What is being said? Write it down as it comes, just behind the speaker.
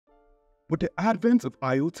With the advent of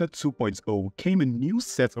IOTA 2.0 came a new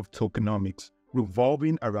set of tokenomics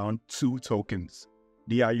revolving around two tokens,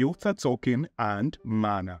 the IOTA token and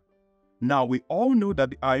MANA. Now, we all know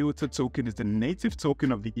that the IOTA token is the native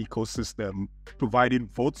token of the ecosystem, providing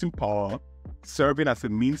voting power, serving as a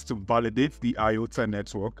means to validate the IOTA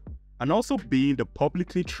network, and also being the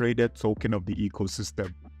publicly traded token of the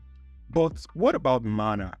ecosystem. But what about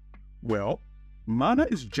MANA? Well, MANA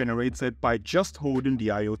is generated by just holding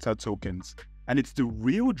the IOTA tokens, and it's the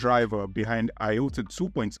real driver behind IOTA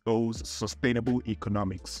 2.0's sustainable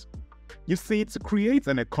economics. You see, to create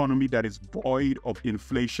an economy that is void of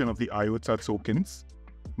inflation of the IOTA tokens,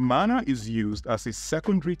 MANA is used as a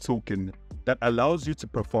secondary token that allows you to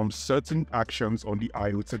perform certain actions on the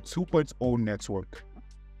IOTA 2.0 network.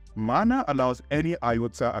 MANA allows any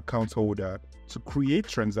IOTA account holder to create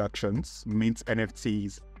transactions, mint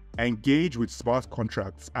NFTs, engage with smart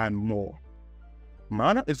contracts, and more.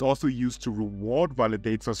 MANA is also used to reward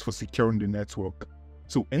validators for securing the network.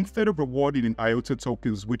 So instead of rewarding in IOTA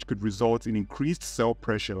tokens which could result in increased sell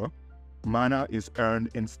pressure, MANA is earned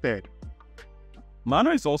instead.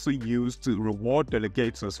 MANA is also used to reward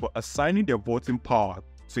delegators for assigning their voting power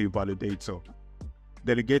to a validator.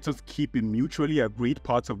 Delegators keep in mutually agreed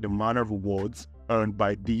parts of the MANA rewards earned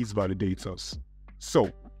by these validators.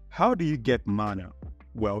 So, how do you get MANA?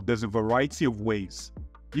 Well, there's a variety of ways.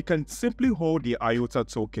 You can simply hold the IOTA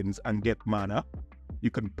tokens and get MANA.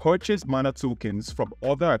 You can purchase MANA tokens from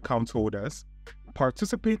other account holders.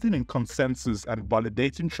 Participating in consensus and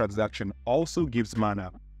validating transaction also gives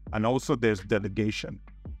MANA, and also there's delegation.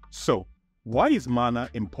 So, why is MANA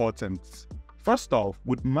important? First off,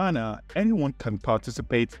 with MANA, anyone can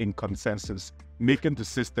participate in consensus, making the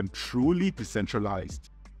system truly decentralized.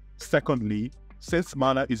 Secondly, since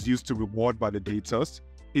MANA is used to reward validators,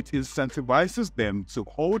 it incentivizes them to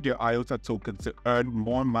hold their IOTA tokens to earn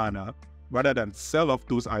more MANA rather than sell off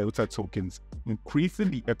those IOTA tokens, increasing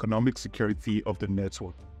the economic security of the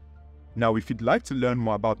network. Now, if you'd like to learn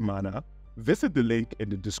more about MANA, visit the link in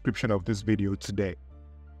the description of this video today.